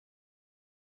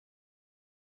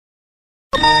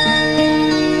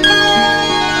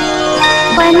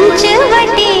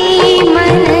पंचवटी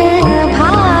मन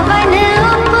भावन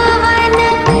उपवन,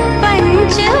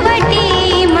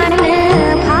 पंचवटी मन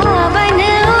भावन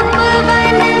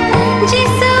उपवन,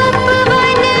 जिस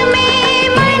उपवन में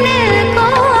मन को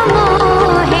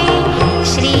मोहे,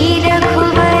 श्री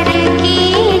रघुवर की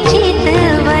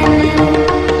चितवन,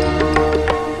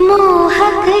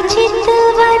 मोहक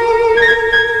चितवन,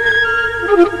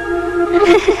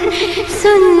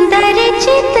 सुंदर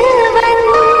चितवन।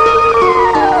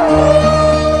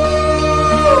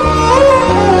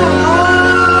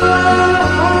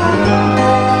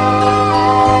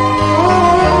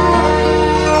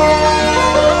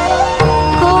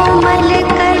 कोमल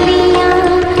कलियां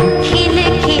खिल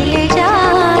खिल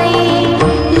जाए,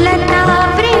 लता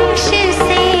वृक्ष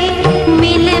से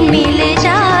मिल मिल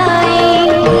जाए,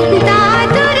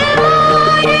 दादुर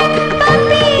मोर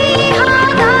पपीहा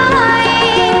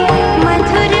गाए,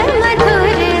 मधुर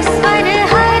मधुर स्वर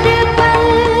हर पल,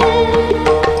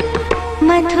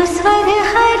 मधु स्वर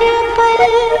हर पल,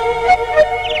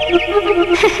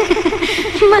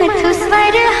 मधु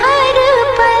स्वर हर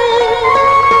पल।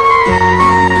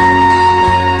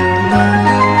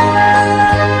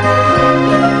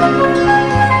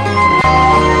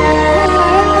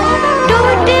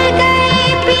 टूट गए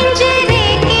पिंजरे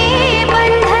के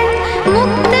बंधन,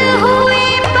 मुक्त हुए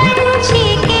पंछी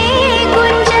के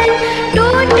गुंजन,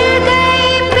 टूट गए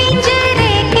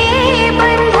पिंजरे के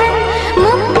बंधन,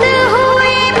 मुक्त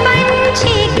हुए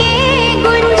पंछी के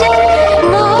गुंजन,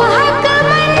 मोहक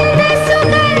मंद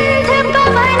सुगंध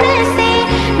पवन से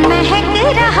महक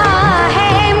रहा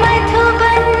है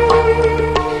मधुबन,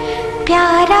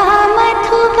 प्यारा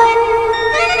मधुबन।